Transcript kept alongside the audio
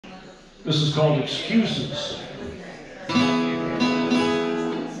This is called Excuses.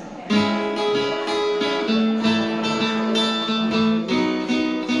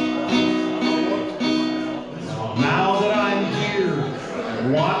 Now that I'm here, I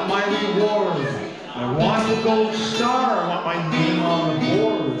want my reward. I want the gold star. I want my name on the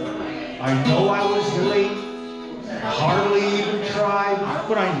board. I know I was late. I hardly even tried,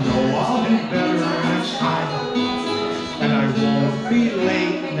 but I know I'll do better next time. And I won't be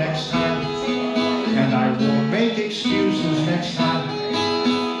late next time. And I won't make excuses next time.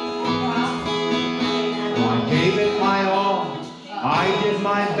 Well, I gave it my all. I did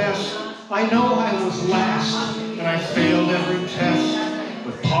my best. I know I was last, and I failed every test.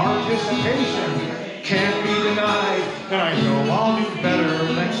 But participation can't be denied. And I know I'll do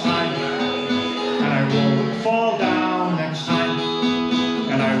better next time. And I won't fall down next time.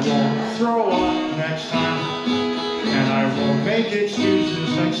 And I won't throw up next time. And I won't make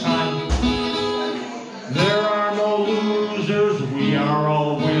excuses next time. There are no losers, we are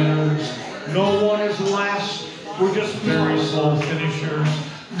all winners. No one is last, we're just very slow finishers.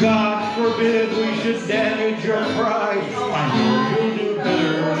 God forbid we should damage your pride. I know you'll do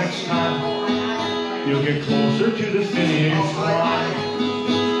better next time. You'll get closer to the finish line.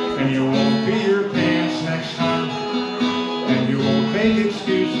 And you won't pee your pants next time. And you won't make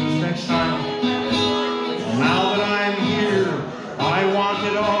excuses next time. Now that I'm here, I want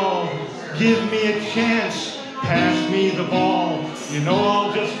it all. Give me a chance, pass me the ball. You know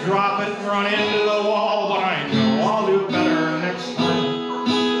I'll just drop it and run into the wall, but I know I'll do better next time.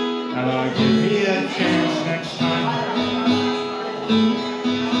 And give me a chance next time.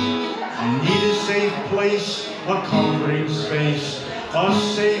 I need a safe place, a comforting space, a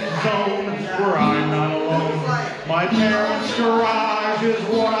safe zone where I'm not alone. My parents' garage is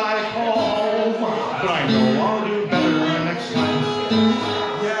what I call home, but I know I'll do better next time.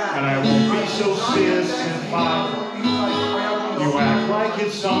 And I won't be so sissified. You act like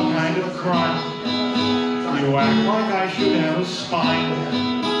it's some kind of crime. You act like I should have a spine.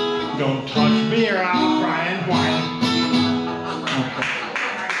 Don't touch me or I'll